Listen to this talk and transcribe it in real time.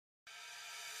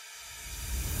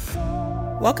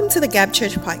Welcome to the Gap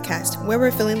Church podcast, where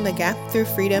we're filling the gap through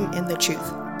freedom and the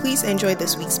truth. Please enjoy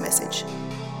this week's message.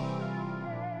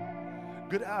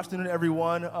 Good afternoon,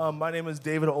 everyone. My name is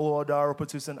David Oluwadara,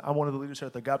 Ropotusin. I'm one of the leaders here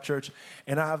at the Gap Church,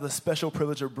 and I have the special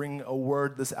privilege of bringing a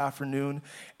word this afternoon.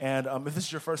 And if this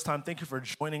is your first time, thank you for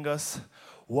joining us.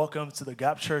 Welcome to the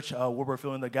Gap Church, where we're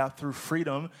filling the gap through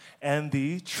freedom and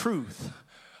the truth.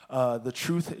 The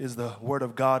truth is the word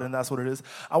of God, and that's what it is.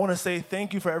 I want to say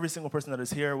thank you for every single person that is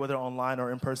here, whether online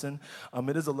or in person.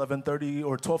 It is 11:30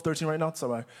 or 12:13 right now.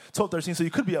 Sorry, 12:13. So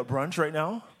you could be at brunch right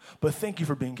now, but thank you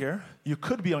for being here. You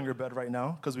could be on your bed right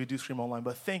now because we do stream online,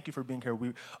 but thank you for being here.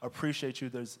 We appreciate you.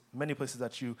 There's many places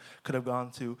that you could have gone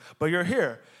to, but you're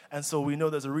here, and so we know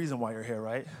there's a reason why you're here,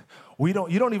 right? You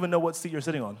don't even know what seat you're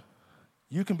sitting on.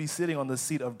 You can be sitting on the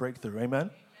seat of breakthrough. Amen?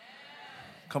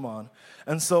 Come on.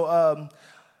 And so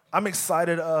I'm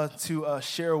excited to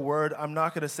share a word. I'm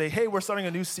not going to say, hey, we're starting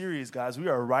a new series, guys. We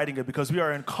are writing it because we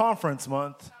are in conference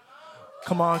month.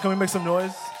 Come on, can we make some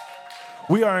noise?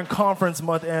 We are in conference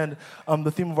month, and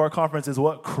the theme of our conference is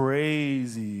what?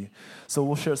 Crazy. So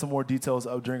we'll share some more details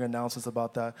during announcements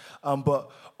about that.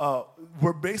 But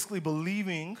we're basically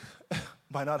believing,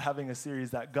 by not having a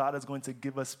series, that God is going to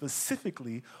give us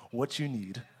specifically what you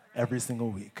need every single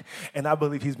week. And I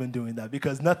believe he's been doing that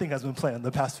because nothing has been planned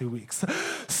the past few weeks.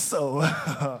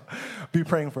 So be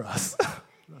praying for us.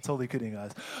 I'm totally kidding,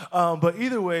 guys. But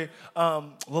either way,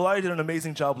 Lalai did an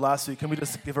amazing job last week. Can we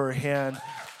just give her a hand?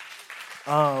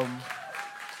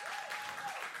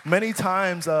 Many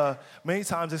times,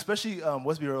 especially,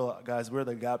 let's be real, guys, we're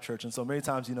the Gap Church, and so many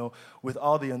times, with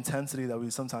all the intensity that we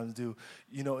sometimes do,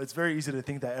 it's very easy to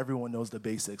think that everyone knows the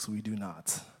basics. We do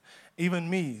not. Even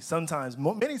me,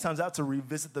 many times I have to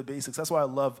revisit the basics. That's why I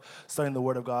love studying the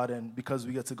Word of God, and because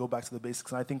we get to go back to the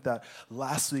basics. And I think that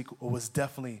last week was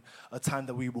definitely a time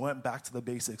that we went back to the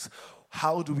basics.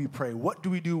 How do we pray? What do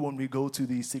we do when we go to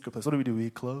the secret place? What do? We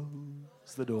close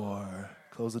the door.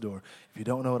 Close the door. If you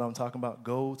don't know what I'm talking about,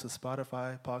 go to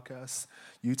Spotify, podcasts,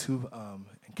 YouTube,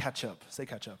 and catch up. Say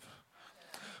catch up.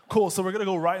 Cool, so we're going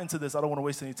to go right into this. I don't want to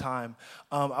waste any time.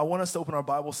 I want us to open our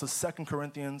Bibles to 2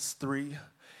 Corinthians 3,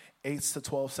 8 to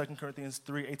 12, 2 Corinthians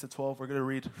 3, 8 to 12. We're going to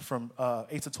read from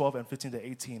 8 to 12 and 15 to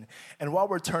 18. And while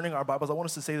we're turning our Bibles, I want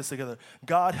us to say this together.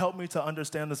 God, help me to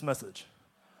understand this message.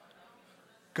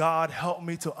 God, help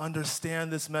me to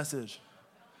understand this message.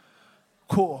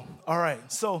 Cool. All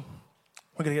right, so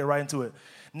we're going to get right into it.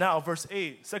 Now, verse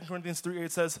 8, 2 Corinthians 3,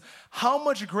 8 says, how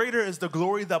much greater is the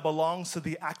glory that belongs to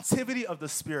the activity of the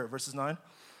Spirit? Verses 9.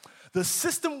 The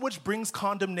system which brings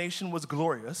condemnation was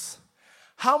glorious.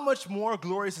 How much more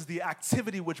glorious is the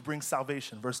activity which brings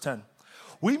salvation? Verse 10.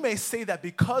 We may say that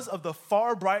because of the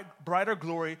far brighter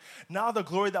glory, now the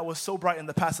glory that was so bright in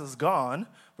the past is gone.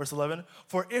 Verse 11.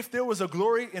 For if there was a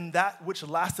glory in that which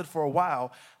lasted for a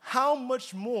while, how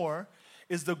much more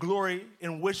is the glory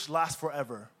in which lasts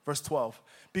forever? Verse 12.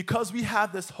 Because we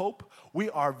have this hope, we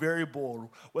are very bold.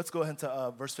 Let's go ahead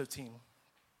to verse 15.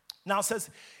 Now it says,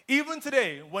 even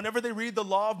today, whenever they read the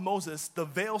law of Moses, the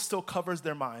veil still covers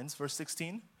their minds. Verse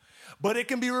 16. But it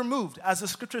can be removed. As the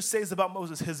scripture says about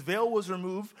Moses, his veil was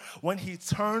removed when he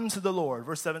turned to the Lord.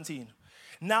 Verse 17.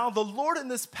 Now the Lord in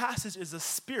this passage is a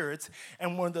spirit,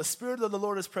 and when the spirit of the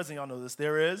Lord is present, y'all know this,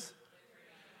 there is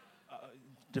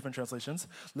different translations.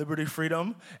 Liberty,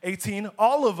 freedom. 18,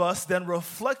 all of us then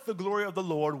reflect the glory of the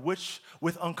Lord, which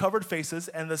with uncovered faces,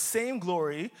 and the same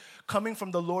glory coming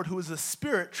from the Lord who is the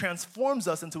Spirit transforms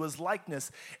us into his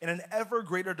likeness in an ever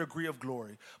greater degree of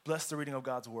glory. Bless the reading of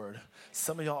God's word.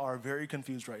 Some of y'all are very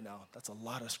confused right now. That's a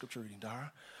lot of scripture reading,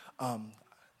 Dara. A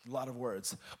lot of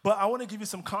words. But I want to give you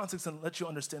some context and let you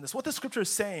understand this. What the scripture is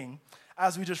saying,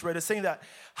 as we just read, is saying that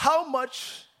how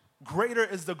much greater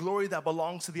is the glory that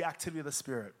belongs to the activity of the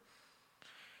Spirit.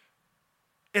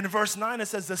 In verse 9, it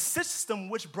says, the system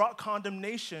which brought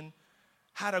condemnation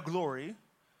had a glory,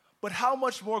 but how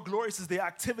much more glorious is the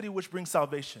activity which brings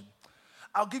salvation?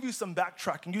 I'll give you some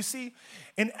backtracking. You see,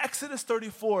 in Exodus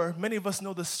 34, many of us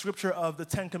know the scripture of the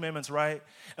 10 Commandments, right?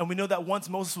 And we know that once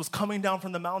Moses was coming down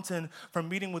from the mountain from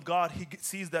meeting with God, he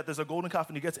sees that there's a golden calf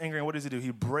and he gets angry, and what does he do?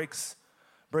 He breaks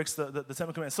the 10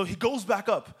 Commandments. So he goes back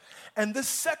up. And this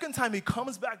second time he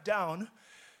comes back down,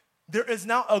 there is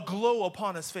now a glow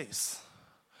upon his face.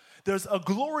 There's a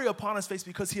glory upon his face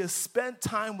because he has spent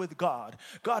time with God.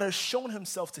 God has shown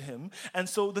himself to him. And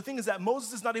so the thing is that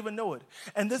Moses does not even know it.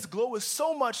 And this glow is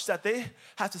so much that they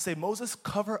have to say, Moses,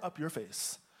 cover up your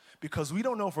face, because we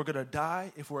don't know if we're going to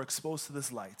die if we're exposed to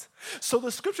this light. So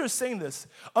the scripture is saying this.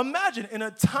 Imagine in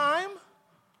a time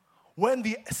when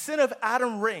the sin of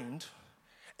Adam reigned,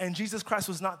 and Jesus Christ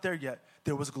was not there yet,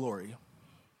 there was glory.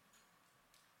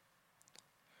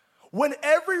 when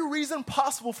every reason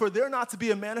possible for there not to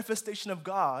be a manifestation of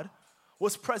God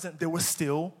was present, there was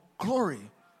still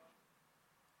glory.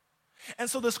 And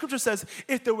so the scripture says,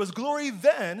 if there was glory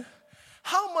then,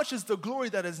 how much is the glory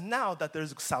that is now that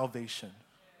there's salvation?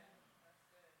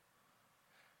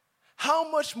 How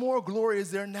much more glory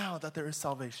is there now that there is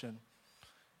salvation?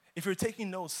 If you're taking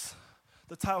notes,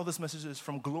 the title of this message is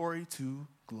From Glory to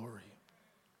Glory.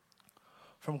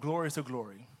 From glory to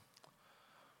glory.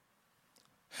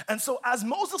 And so as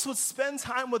Moses would spend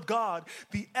time with God,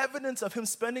 the evidence of him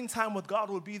spending time with God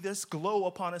would be this glow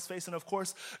upon his face. And of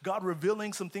course, God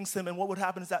revealing some things to him. And what would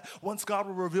happen is that once God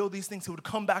would reveal these things, he would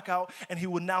come back out and he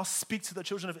would now speak to the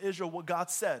children of Israel what God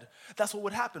said. That's what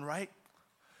would happen, right?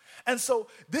 And so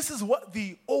this is what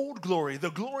the old glory, the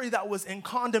glory that was in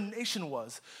condemnation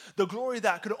was, the glory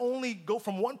that could only go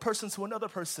from one person to another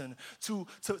person to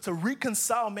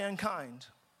reconcile mankind.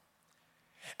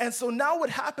 And so now what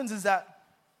happens is that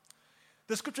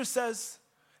the scripture says,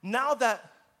 now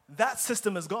that that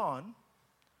system is gone,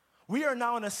 we are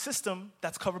now in a system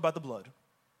that's covered by the blood.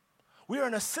 We are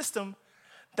in a system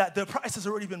that the price has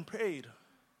already been paid.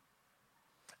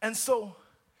 And so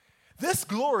this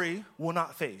glory will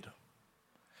not fade.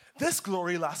 This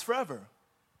glory lasts forever.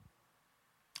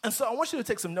 And so I want you to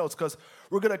take some notes because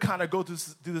we're going to kind of go do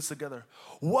this together.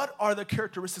 What are the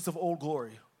characteristics of old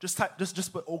glory? Just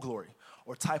put old glory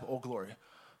or type old glory.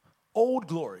 Old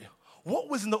glory. What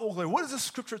was in the old glory? What is the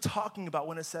scripture talking about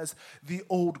when it says the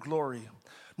old glory?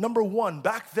 Number one,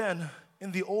 back then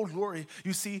in the old glory,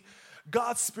 you see,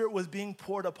 God's Spirit was being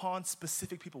poured upon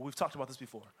specific people. We've talked about this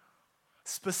before.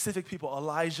 Specific people,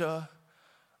 Elijah,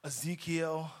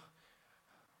 Ezekiel,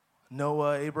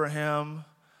 Noah, Abraham.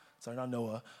 Sorry, not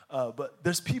Noah. But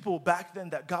there's people back then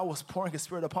that God was pouring his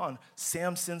Spirit upon.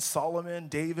 Samson, Solomon,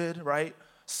 David, right?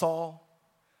 Saul.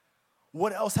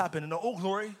 What else happened? In the old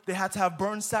glory, they had to have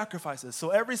burnt sacrifices. So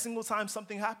every single time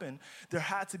something happened, there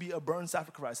had to be a burnt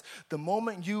sacrifice. The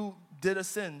moment you did a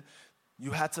sin,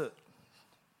 you had to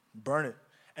burn it.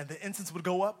 And the incense would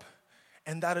go up,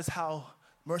 and that is how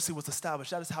mercy was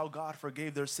established. That is how God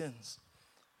forgave their sins.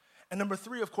 And number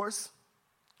three, of course,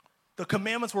 the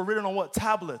commandments were written on what?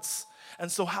 Tablets. And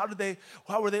so how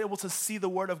were they able to see the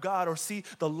word of God or see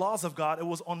the laws of God? It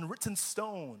was on written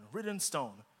stone.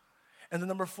 And then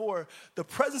number four, the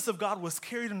presence of God was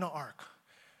carried in the ark.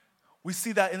 We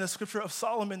see that in the scripture of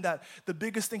Solomon that the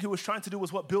biggest thing he was trying to do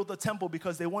was what? Build the temple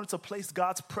because they wanted to place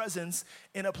God's presence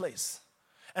in a place.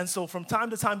 And so from time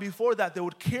to time before that, they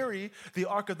would carry the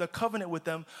ark of the covenant with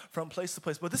them from place to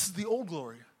place. But this is the old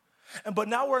glory. But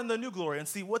now we're in the new glory. And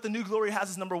see, what the new glory has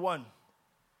is number one.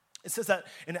 It says that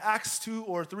in Acts 2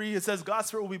 or 3, it says God's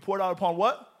Spirit will be poured out upon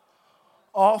what?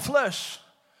 All flesh.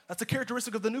 That's a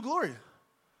characteristic of the new glory.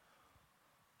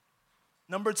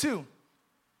 Number two,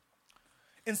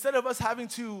 instead of us having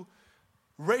to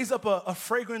raise up a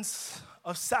fragrance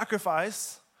of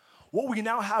sacrifice, what we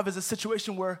now have is a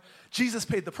situation where Jesus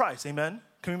paid the price. Amen?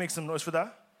 Can we make some noise for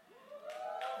that?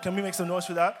 Can we make some noise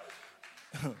for that?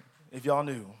 If y'all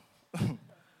knew.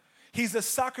 He's a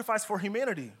sacrifice for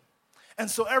humanity.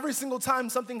 And so every single time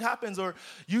something happens or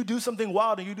you do something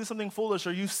wild and you do something foolish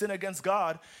or you sin against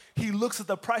God, he looks at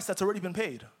the price that's already been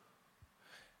paid.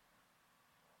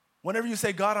 Whenever you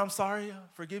say, God, I'm sorry,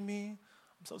 forgive me,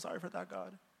 I'm so sorry for that,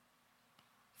 God.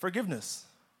 Forgiveness,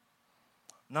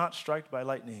 not struck by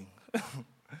lightning.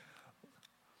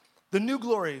 The new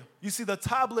glory, you see the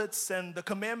tablets and the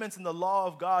commandments and the law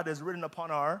of God is written upon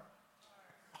our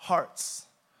hearts.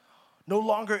 No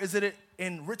longer is it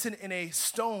written in a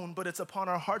stone, but it's upon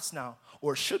our hearts now,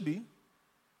 or it should be.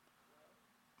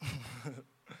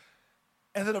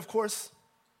 And then, of course,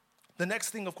 the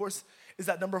next thing, of course, is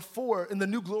that number four, in the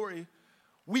new glory,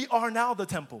 we are now the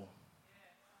temple.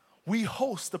 We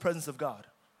host the presence of God.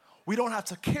 We don't have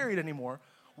to carry it anymore.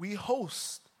 We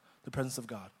host the presence of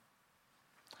God.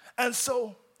 And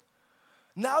so,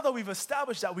 now that we've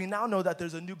established that, we now know that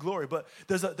there's a new glory, but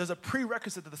there's a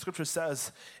prerequisite that the scripture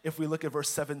says, if we look at verse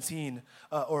 17,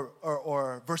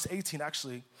 or verse 18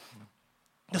 actually.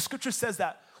 The scripture says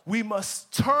that we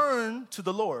must turn to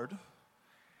the Lord.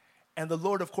 And the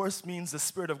Lord, of course, means the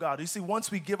Spirit of God. You see,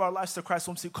 once we give our lives to Christ,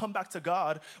 once we come back to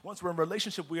God, once we're in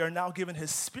relationship, we are now given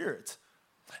his Spirit.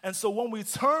 And so when we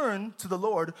turn to the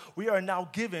Lord, we are now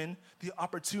given the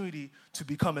opportunity to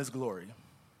become his glory.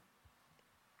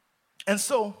 And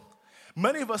so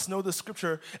many of us know the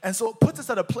scripture, and so it puts us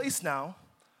at a place now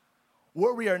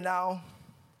where we are now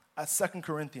at 2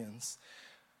 Corinthians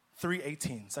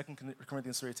 3:18. 2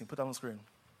 Corinthians 3:18. Put that on the screen.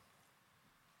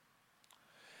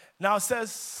 Now it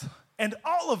says, and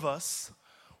all of us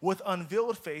with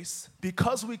unveiled face,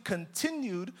 because we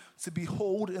continued to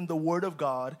behold in the Word of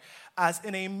God, as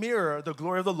in a mirror, the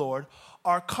glory of the Lord,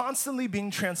 are constantly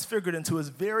being transfigured into his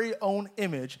very own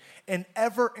image in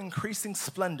ever-increasing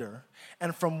splendor,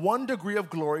 and from one degree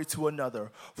of glory to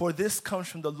another. For this comes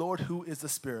from the Lord who is the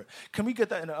Spirit. Can we get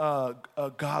that in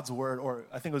God's Word, or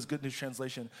I think it was Good News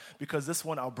Translation, because this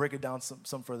one, I'll break it down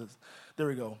some further. There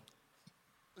we go.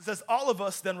 It says, all of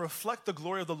us then reflect the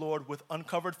glory of the Lord with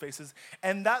uncovered faces,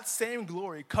 and that same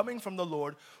glory coming from the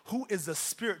Lord, who is the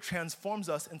Spirit, transforms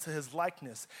us into his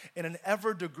likeness in an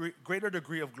greater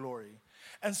degree of glory.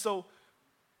 And so,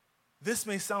 this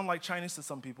may sound like Chinese to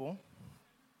some people,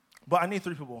 but I need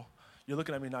 3 people. You're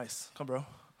looking at me nice. Come, bro.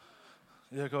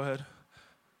 Yeah, go ahead.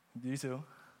 You too.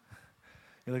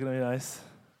 You're looking at me nice.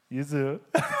 You too.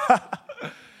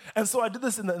 And so I did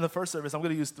this in the first service. I'm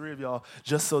going to use 3 of y'all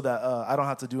just so that I don't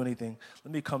have to do anything.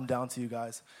 Let me come down to you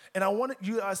guys. And I wanted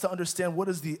you guys to understand what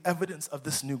is the evidence of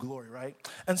this new glory, right?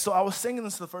 And so I was saying in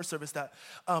this in the first service that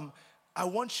I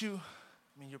want you,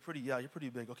 you're pretty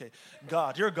big. Okay,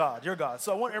 God, you're God.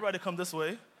 So I want everybody to come this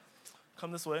way.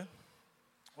 Come this way. I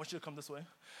want you to come this way.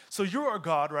 So you are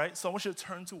God, right? So I want you to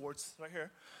turn towards right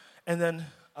here. And then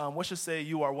let's just say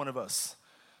you are one of us.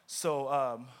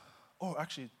 So,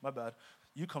 actually, my bad.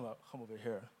 You come over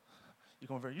here. You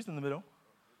come over here. You're in the middle.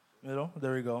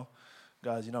 There we go.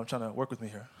 Guys, I'm trying to work with me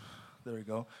here. There we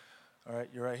go. All right,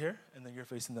 you're right here, and then you're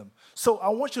facing them. So I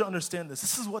want you to understand this.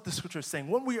 This is what the scripture is saying.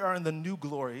 When we are in the new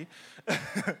glory,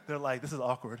 they're like, this is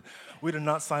awkward. We did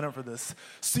not sign up for this.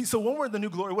 See, so when we're in the new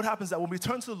glory, what happens is that when we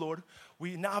turn to the Lord,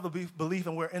 we now have a belief,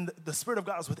 and we're in the Spirit of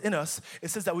God is within us.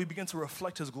 It says that we begin to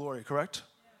reflect his glory, correct?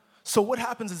 So what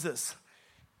happens is this.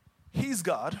 He's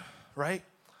God, right?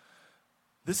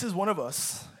 This is one of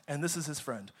us, and this is his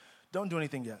friend. Don't do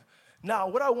anything yet. Now,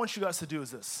 what I want you guys to do is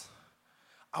this.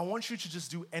 I want you to just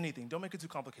do anything. Don't make it too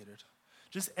complicated.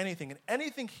 Just anything. And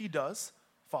anything he does,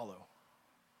 follow.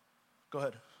 Go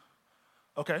ahead.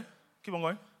 Okay, keep on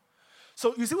going.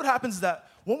 So you see what happens is that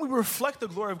when we reflect the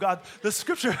glory of God, the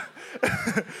scripture,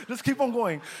 just keep on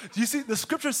going. You see, the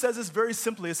scripture says this very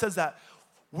simply. It says that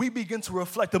we begin to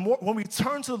reflect. When we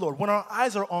turn to the Lord, when our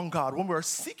eyes are on God, when we're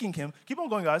seeking him, keep on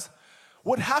going, guys.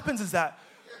 What happens is that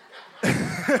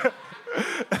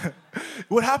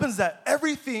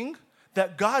everything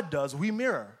that God does, we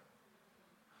mirror.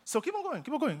 So keep on going.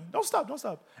 Don't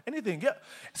stop. Anything, yeah.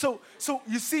 So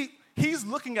you see, he's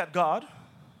looking at God,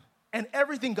 and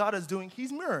everything God is doing,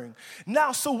 he's mirroring.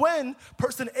 Now, so when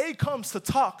person A comes to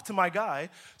talk to my guy,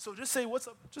 so just say, what's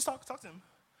up? Just talk to him.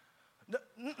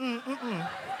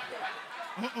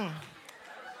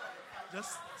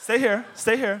 Just stay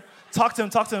here. Talk to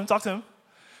him.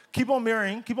 Keep on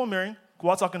mirroring. Go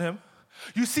out talking to him.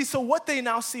 You see, so what they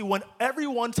now see when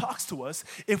everyone talks to us,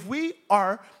 if we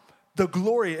are the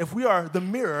glory, if we are the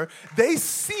mirror, they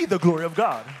see the glory of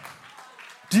God.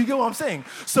 Do you get what I'm saying?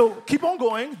 So keep on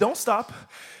going, don't stop.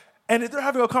 And if they're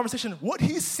having a conversation, what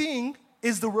he's seeing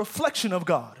is the reflection of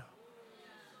God.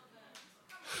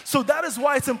 So that is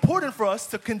why it's important for us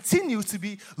to continue to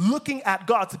be looking at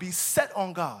God, to be set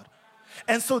on God.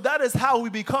 And so that is how we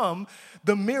become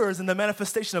the mirrors and the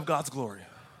manifestation of God's glory.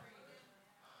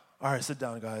 All right, sit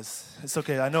down, guys. It's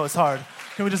okay. I know it's hard.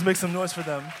 Can we just make some noise for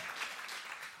them?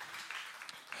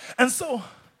 And so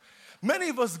many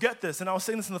of us get this, and I was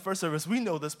saying this in the first service. We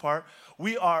know this part.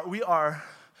 We are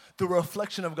the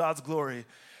reflection of God's glory.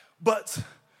 But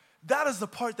that is the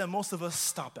part that most of us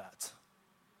stop at.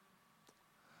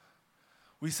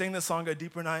 We sing this song, A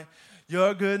Deeper Night.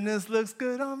 Your goodness looks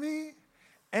good on me,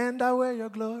 and I wear your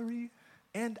glory,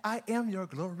 and I am your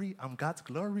glory. I'm God's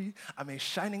glory. I'm a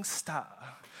shining star.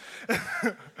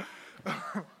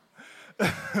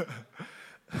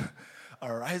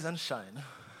 Arise and shine.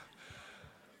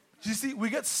 You see, we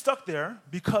get stuck there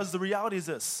because the reality is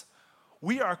this.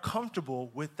 We are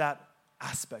comfortable with that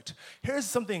aspect. Here's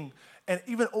something, and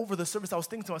even over the service, I was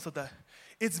thinking to myself that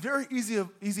it's very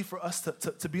easy for us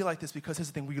to be like this because here's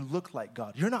the thing, we look like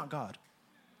God. You're not God.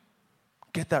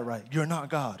 Get that right. You're not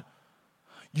God.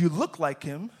 You look like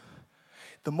him.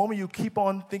 The moment you keep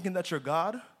on thinking that you're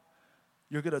God,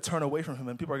 you're going to turn away from him,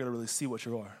 and people are going to really see what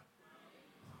you are.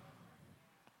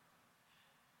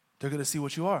 They're going to see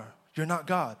what you are. You're not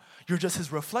God. You're just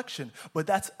his reflection. But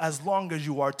that's as long as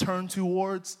you are turned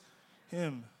towards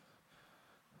him.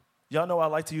 Y'all know I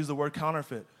like to use the word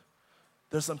counterfeit.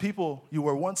 There's some people, you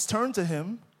were once turned to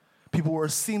him. People were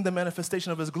seeing the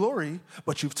manifestation of his glory,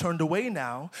 but you've turned away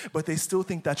now, but they still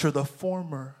think that you're the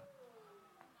former.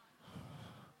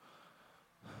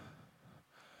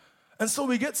 And so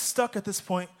we get stuck at this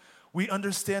point. We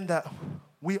understand that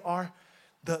we are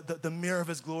the mirror of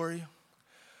his glory.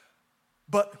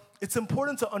 But it's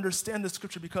important to understand this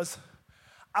scripture because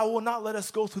I will not let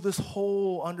us go through this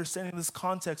whole understanding, this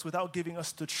context, without giving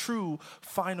us the true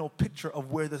final picture of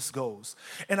where this goes.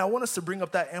 And I want us to bring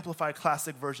up that Amplified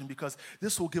Classic version because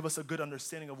this will give us a good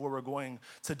understanding of where we're going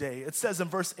today. It says in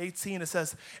verse 18, it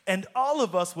says, "And all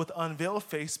of us with unveiled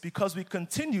face, because we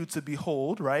continue to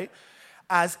behold," right,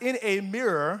 "as in a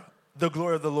mirror, the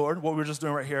glory of the Lord," what we're just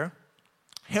doing right here.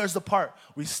 Here's the part.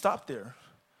 We stop there.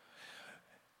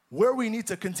 Where we need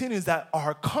to continue is that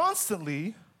are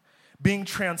constantly being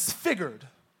transfigured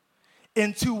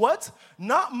into what?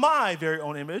 Not my very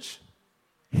own image,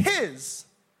 his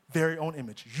very own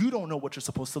image. You don't know what you're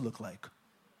supposed to look like.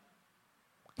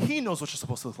 He knows what you're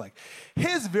supposed to look like.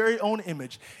 His very own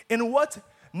image. In what?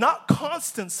 Not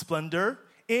constant splendor,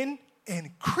 in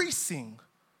increasing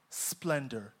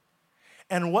splendor.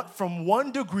 And what? From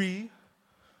one degree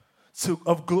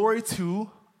of glory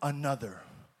to another.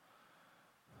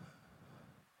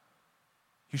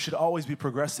 You should always be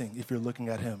progressing if you're looking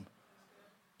at him.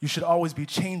 You should always be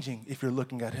changing if you're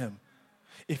looking at him.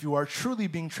 If you are truly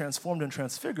being transformed and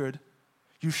transfigured,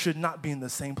 you should not be in the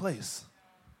same place.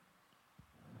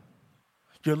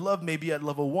 Your love may be at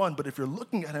level 1, but if you're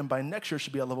looking at him by next year, it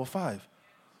should be at level 5.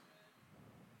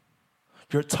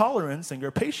 Your tolerance and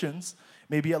your patience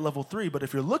may be at level 3, but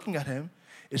if you're looking at him,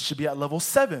 it should be at level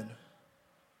 7.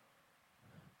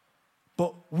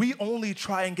 But we only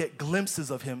try and get glimpses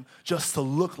of him just to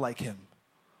look like him.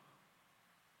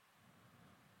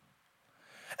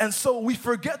 And so we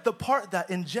forget the part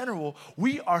that in general,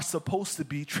 we are supposed to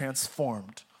be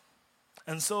transformed.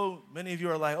 And so many of you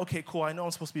are like, okay, cool, I know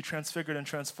I'm supposed to be transfigured and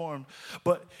transformed,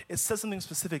 but it says something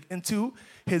specific, into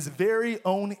his very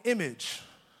own image.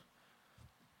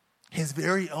 His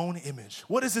very own image.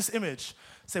 What is this image?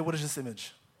 Say, what is this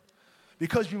image?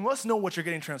 Because you must know what you're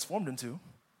getting transformed into.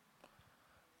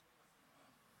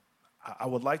 I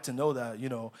would like to know that,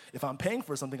 if I'm paying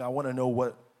for something, I want to know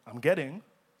what I'm getting.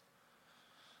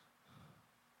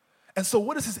 And so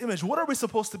what is his image? What are we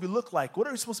supposed to look like? What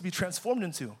are we supposed to be transformed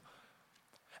into?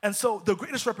 And so the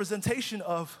greatest representation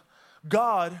of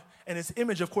God and his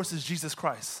image, of course, is Jesus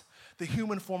Christ, the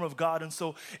human form of God. And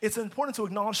so it's important to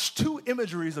acknowledge two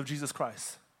imageries of Jesus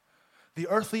Christ, the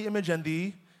earthly image and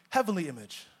the heavenly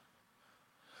image.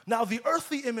 Now, the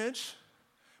earthly image,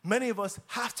 many of us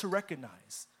have to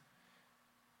recognize,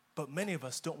 but many of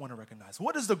us don't want to recognize.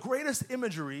 What is the greatest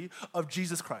imagery of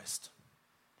Jesus Christ?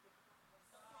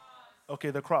 Okay,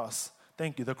 the cross.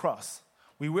 Thank you, the cross.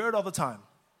 We wear it all the time.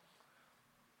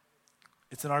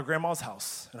 It's in our grandma's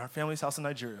house, in our family's house in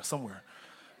Nigeria, somewhere.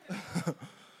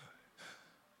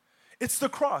 It's the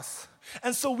cross.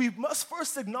 And so we must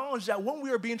first acknowledge that when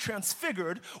we are being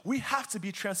transfigured, we have to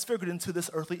be transfigured into this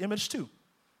earthly image too.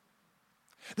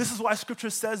 This is why scripture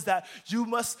says that you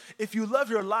must, if you love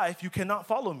your life, you cannot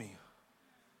follow me.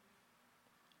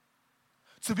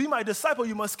 To be my disciple,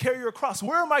 you must carry your cross.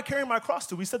 Where am I carrying my cross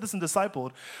to? We said this in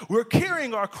Discipled. We're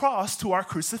carrying our cross to our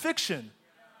crucifixion.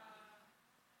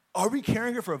 Are we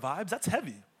carrying it for vibes? That's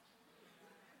heavy.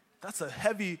 That's a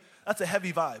heavy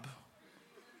vibe.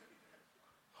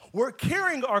 We're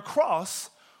carrying our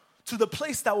cross to the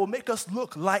place that will make us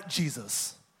look like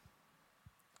Jesus.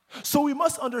 So we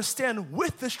must understand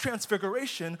with this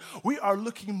transfiguration, we are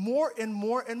looking more and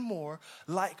more and more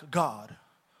like God.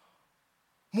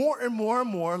 More and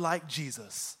more like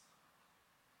Jesus.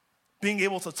 Being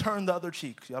able to turn the other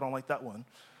cheek. Y'all don't like that one.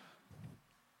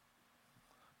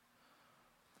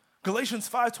 Galatians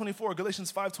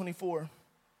 5:24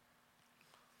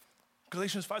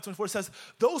 says,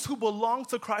 those who belong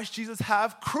to Christ Jesus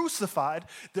have crucified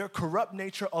their corrupt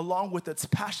nature along with its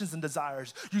passions and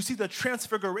desires. You see, the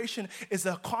transfiguration is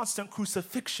a constant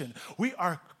crucifixion. We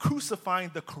are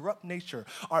crucifying the corrupt nature,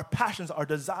 our passions, our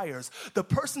desires. The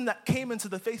person that came into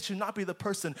the faith should not be the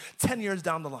person 10 years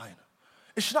down the line.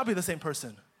 It should not be the same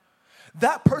person.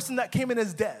 That person that came in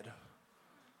is dead.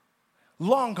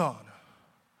 Long gone.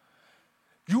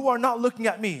 You are not looking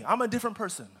at me. I'm a different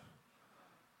person.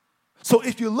 So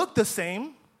if you look the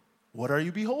same, what are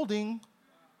you beholding?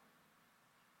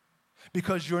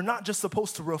 Because you're not just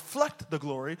supposed to reflect the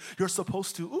glory, you're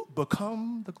supposed to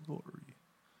become the glory.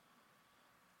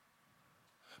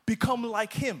 Become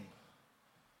like him.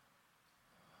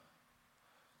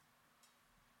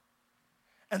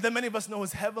 And then many of us know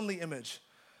his heavenly image.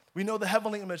 We know the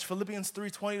heavenly image, Philippians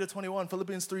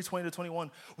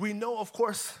 3:20-21. We know, of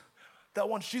course, that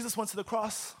once Jesus went to the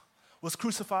cross, was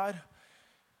crucified,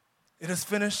 it is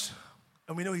finished,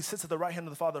 And we know he sits at the right hand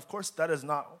of the Father. Of course, that is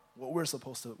not what we're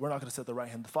supposed to. We're not going to sit at the right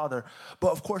hand of the Father.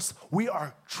 But of course, we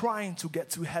are trying to get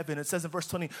to heaven. It says in verse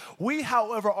 20, we,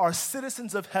 however, are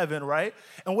citizens of heaven, right?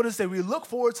 And what does it say? We look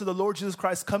forward to the Lord Jesus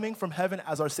Christ coming from heaven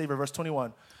as our Savior. Verse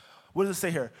 21. What does it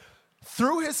say here?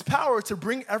 Through his power to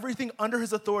bring everything under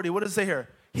his authority. What does it say here?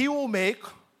 He will make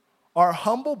our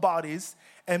humble bodies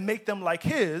and make them like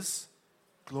his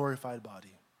glorified body.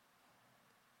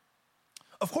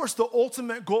 Of course, the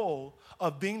ultimate goal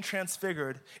of being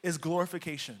transfigured is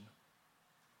glorification.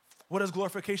 What does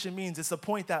glorification mean? It's the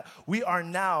point that we are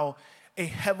now a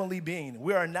heavenly being.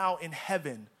 We are now in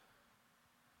heaven.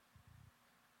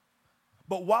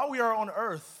 But while we are on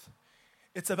earth,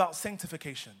 it's about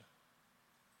sanctification.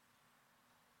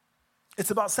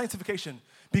 It's about sanctification,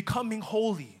 becoming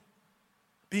holy,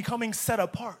 becoming set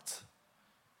apart.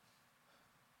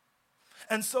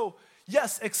 And so,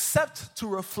 yes, accept to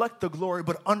reflect the glory,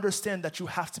 but understand that you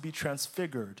have to be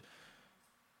transfigured.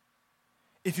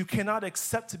 If you cannot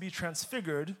accept to be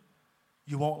transfigured,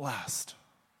 you won't last.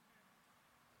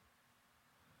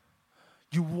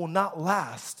 You will not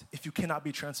last if you cannot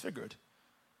be transfigured.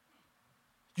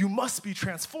 You must be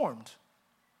transformed.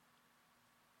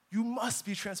 You must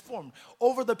be transformed.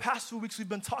 Over the past few weeks, we've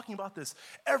been talking about this.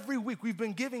 Every week, we've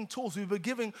been giving tools. We've been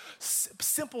giving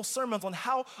simple sermons on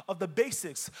how of the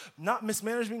basics, not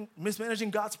mismanaging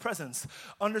God's presence,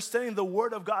 understanding the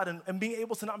Word of God and being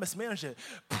able to not mismanage it.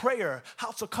 Prayer,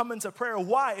 how to come into prayer.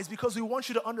 Why? It's because we want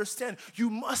you to understand you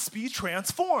must be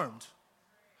transformed.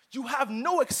 You have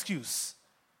no excuse.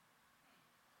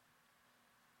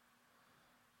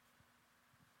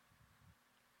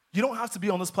 You don't have to be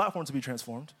on this platform to be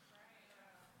transformed.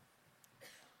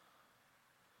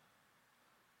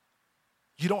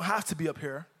 You don't have to be up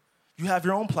here. You have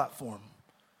your own platform.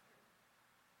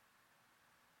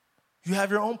 You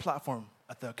have your own platform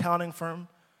at the accounting firm,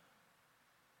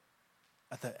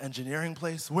 at the engineering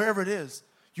place, wherever it is.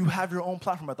 You have your own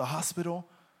platform at the hospital.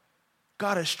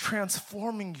 God is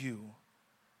transforming you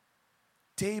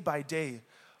day by day.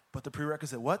 But the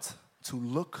prerequisite, what? To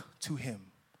look to him.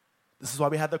 This is why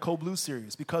we had the Code Blue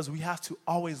series, because we have to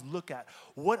always look at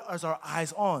what is our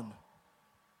eyes on.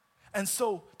 And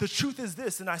so the truth is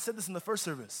this, and I said this in the first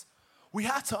service, we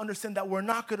have to understand that we're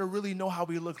not going to really know how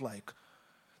we look like.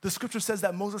 The scripture says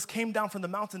that Moses came down from the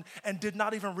mountain and did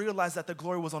not even realize that the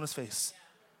glory was on his face.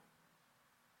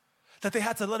 That they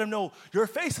had to let him know, your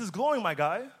face is glowing, my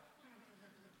guy.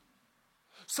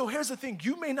 So here's the thing,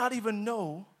 you may not even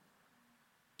know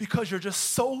because you're just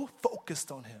so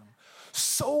focused on him,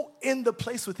 so in the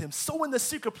place with him, so in the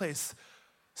secret place,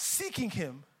 seeking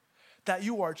him, that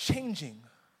you are changing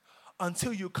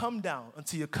until you come down,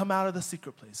 until you come out of the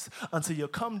secret place, until you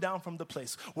come down from the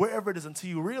place, wherever it is, until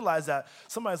you realize that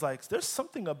somebody's like, there's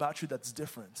something about you that's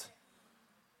different.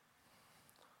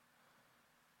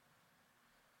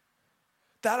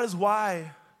 That is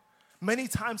why many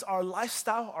times our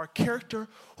lifestyle, our character,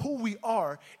 who we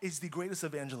are, is the greatest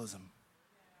evangelism.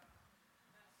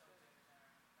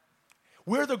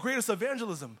 We're the greatest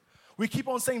evangelism. We keep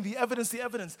on saying the evidence, the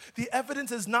evidence. The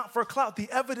evidence is not for clout. The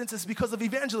evidence is because of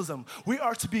evangelism. We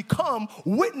are to become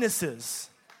witnesses.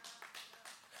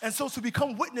 And so to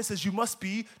become witnesses, you must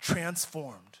be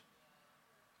transformed.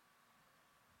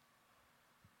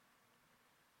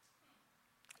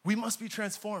 We must be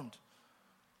transformed.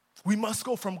 We must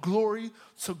go from glory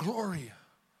to glory.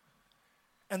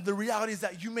 And the reality is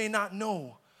that you may not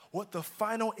know what the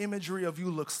final imagery of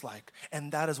you looks like.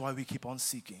 And that is why we keep on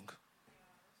seeking.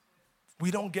 We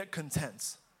don't get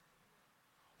content.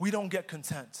 We don't get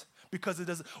content because it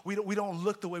doesn't. We don't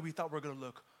look the way we thought we were going to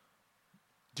look.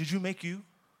 Did you make you?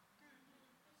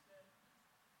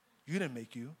 You didn't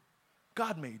make you.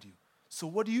 God made you. So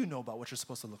what do you know about what you're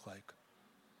supposed to look like?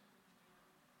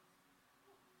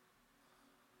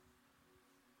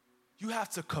 You have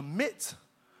to commit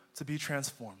to be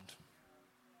transformed.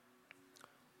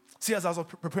 See, as I was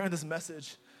preparing this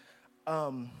message,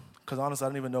 because honestly, I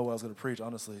didn't even know what I was going to preach,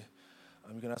 honestly.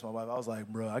 You can ask my wife. I was like,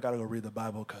 bro, I got to go read the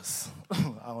Bible because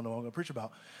I don't know what I'm going to preach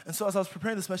about. And so as I was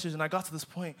preparing this message and I got to this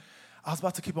point, I was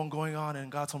about to keep on going on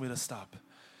and God told me to stop.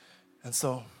 And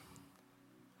so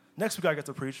next week I get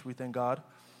to preach. We thank God.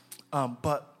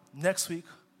 But next week,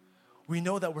 we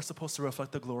know that we're supposed to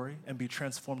reflect the glory and be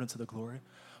transformed into the glory.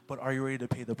 But are you ready to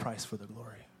pay the price for the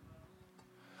glory?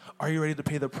 Are you ready to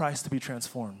pay the price to be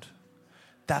transformed?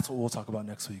 That's what we'll talk about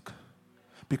next week.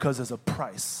 Because there's a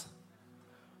price.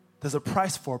 There's a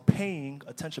price for paying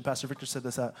attention. Pastor Victor said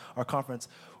this at our conference.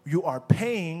 You are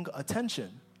paying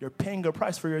attention. You're paying a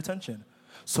price for your attention.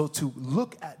 So to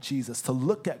look at Jesus, to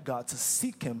look at God, to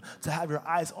seek him, to have your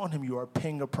eyes on him, you are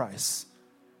paying a price.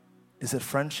 Is it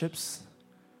friendships?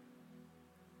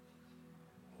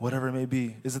 whatever it may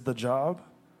be. Is it the job?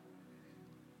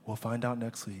 We'll find out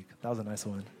next week. That was a nice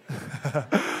one.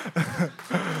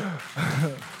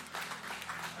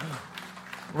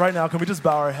 Right now, can we just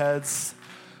bow our heads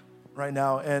right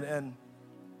now? And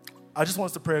I just want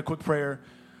us to pray a quick prayer.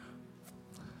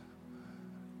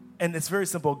 And it's very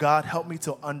simple. God, help me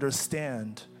to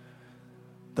understand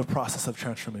the process of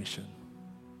transformation.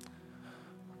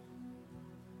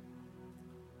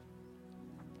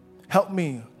 Help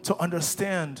me to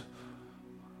understand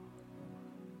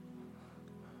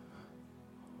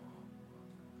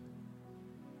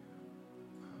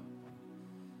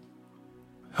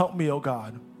help me, oh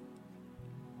God.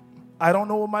 I don't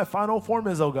know what my final form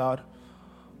is, oh God.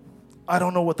 I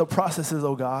don't know what the process is,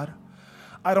 oh God.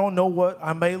 I don't know what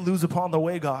I may lose upon the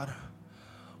way, God.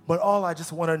 But all I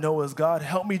just want to know is, God,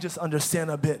 help me just understand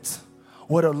a bit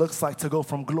what it looks like to go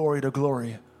from glory to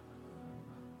glory.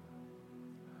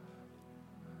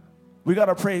 We got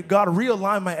to pray, God,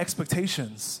 realign my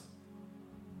expectations.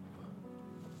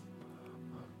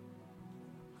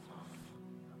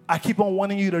 I keep on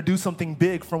wanting you to do something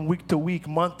big from week to week,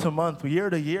 month to month, year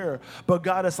to year. But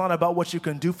God, it's not about what you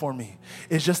can do for me.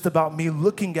 It's just about me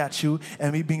looking at you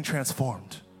and me being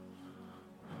transformed.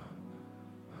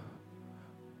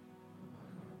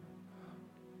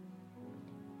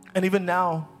 And even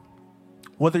now,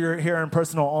 whether you're here in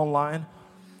person or online,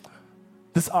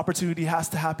 this opportunity has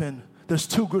to happen. There's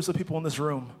two groups of people in this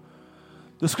room.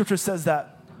 The scripture says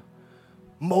that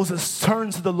Moses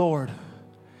turned to the Lord.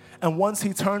 And once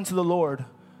he turned to the Lord,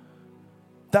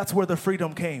 that's where the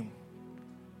freedom came.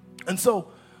 And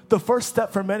so the first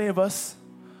step for many of us,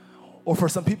 or for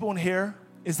some people in here,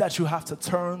 is that you have to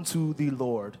turn to the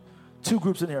Lord. Two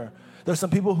groups in here. There's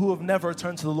some people who have never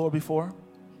turned to the Lord before.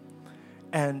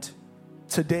 And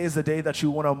today is the day that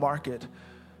you want to mark it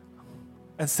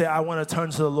and say, I want to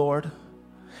turn to the Lord,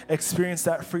 experience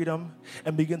that freedom,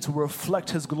 and begin to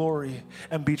reflect his glory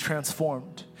and be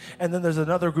transformed. And then there's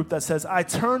another group that says, I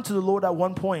turned to the Lord at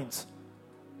one point,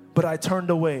 but I turned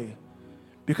away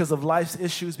because of life's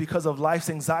issues, because of life's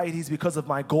anxieties, because of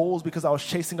my goals, because I was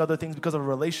chasing other things, because of a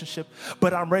relationship,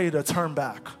 but I'm ready to turn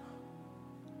back.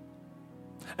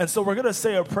 And so we're going to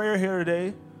say a prayer here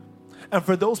today. And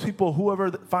for those people,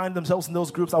 whoever find themselves in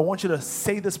those groups, I want you to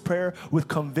say this prayer with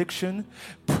conviction.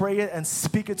 Pray it and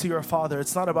speak it to your Father.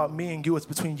 It's not about me and you. It's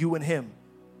between you and him.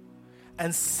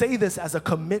 And say this as a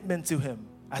commitment to him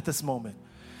at this moment.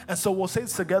 And so we'll say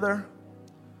this together.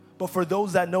 But for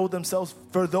those that know themselves,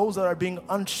 for those that are being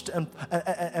unched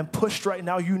and pushed right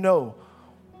now, you know.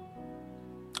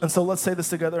 And so let's say this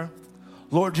together.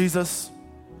 Lord Jesus,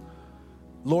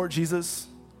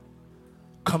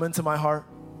 come into my heart.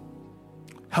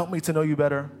 Help me to know you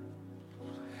better.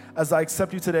 As I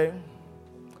accept you today,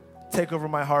 take over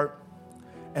my heart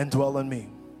and dwell in me.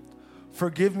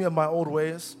 Forgive me of my old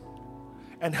ways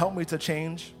and help me to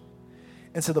change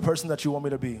into the person that you want me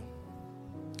to be.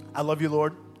 I love you,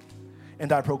 Lord,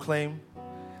 and I proclaim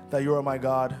that you are my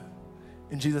God.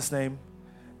 In Jesus' name,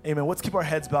 amen. Let's keep our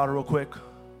heads bowed real quick.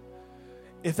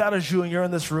 If that is you and you're in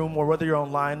this room, or whether you're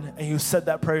online and you said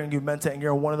that prayer and you meant it and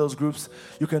you're in one of those groups,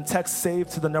 you can text SAVE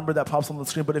to the number that pops on the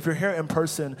screen. But if you're here in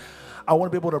person, I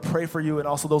want to be able to pray for you and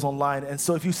also those online. And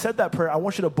so if you said that prayer, I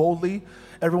want you to boldly,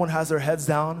 everyone has their heads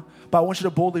down, but I want you to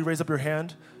boldly raise up your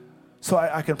hand so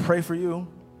I can pray for you.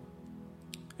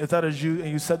 If that is you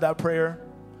and you said that prayer,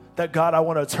 that God, I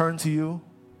want to turn to you.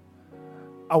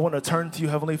 I want to turn to you,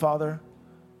 Heavenly Father.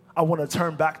 I want to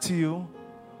turn back to you.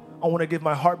 I want to give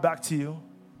my heart back to you.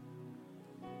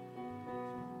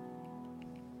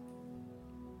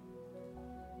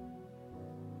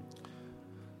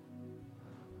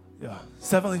 Yeah.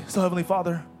 So Heavenly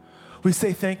Father, we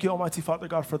say thank you, Almighty Father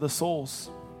God, for the souls.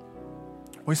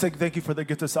 We say thank you for the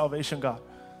gift of salvation, God.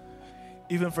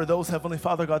 Even for those, Heavenly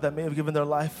Father God, that may have given their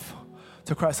life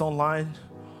to Christ online,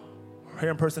 or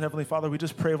here in person, Heavenly Father, we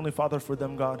just pray, Heavenly Father, for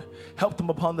them, God. Help them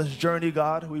upon this journey,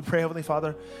 God. We pray, Heavenly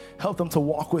Father, help them to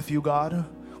walk with you, God.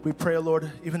 We pray,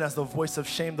 Lord, even as the voice of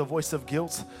shame, the voice of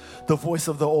guilt, the voice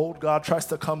of the old, God, tries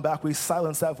to come back, we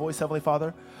silence that voice, Heavenly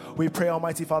Father. We pray,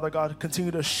 Almighty Father, God,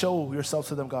 continue to show yourself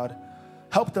to them, God.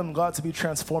 Help them, God, to be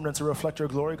transformed and to reflect your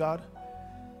glory, God.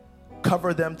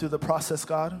 Cover them through the process,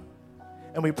 God.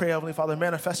 And we pray, Heavenly Father,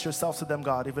 manifest yourself to them,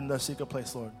 God, even in their secret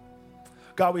place, Lord.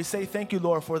 God, we say thank you,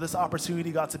 Lord, for this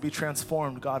opportunity, God, to be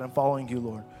transformed, God, and following you,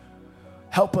 Lord.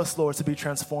 Help us, Lord, to be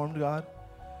transformed, God.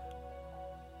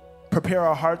 Prepare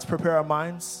our hearts, prepare our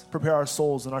minds, prepare our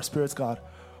souls and our spirits, God,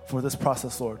 for this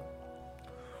process, Lord.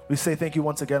 We say thank you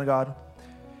once again, God.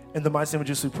 In the mighty name of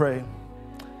Jesus, we pray.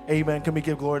 Amen. Can we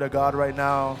give glory to God right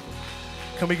now?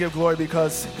 Can we give glory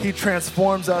because he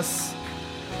transforms us?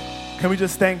 Can we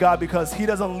just thank God because He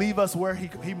doesn't leave us where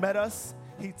He met us.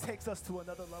 He takes us to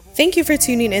another level. Thank you for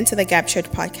tuning into the Gap Church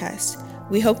podcast.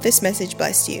 We hope this message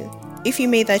blessed you. If you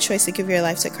made that choice to give your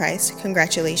life to Christ,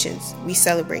 congratulations. We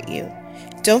celebrate you.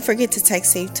 Don't forget to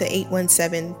text SAVE to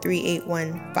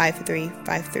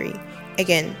 817-381-5353.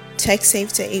 Again, text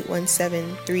SAVE to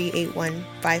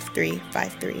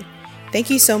 817-381-5353. Thank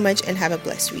you so much and have a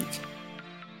blessed week.